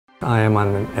I am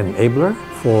an enabler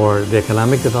for the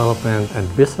economic development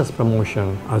and business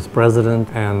promotion as president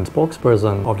and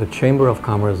spokesperson of the Chamber of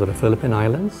Commerce of the Philippine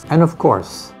Islands. And of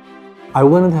course, I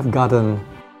wouldn't have gotten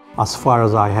as far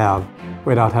as I have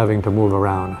without having to move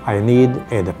around. I need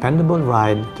a dependable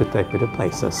ride to take me to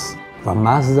places. The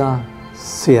Mazda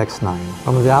CX-9.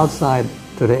 From the outside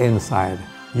to the inside,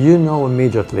 you know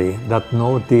immediately that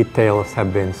no details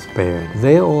have been spared.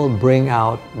 They all bring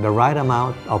out the right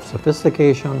amount of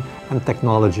sophistication and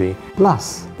technology.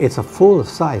 Plus, it's a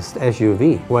full-sized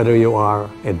SUV. Whether you are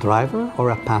a driver or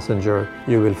a passenger,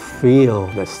 you will feel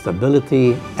the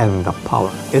stability and the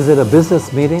power. Is it a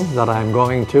business meeting that I'm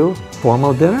going to?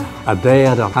 Formal dinner? A day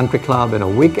at a country club in a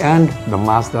weekend? The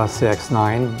Mazda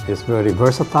CX-9 is very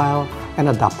versatile and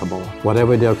adaptable.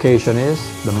 Whatever the occasion is,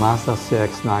 the Mazda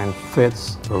CX-9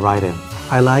 fits right in.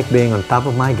 I like being on top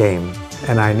of my game,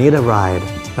 and I need a ride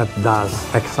that does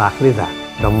exactly that.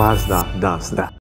 The Mazda does that.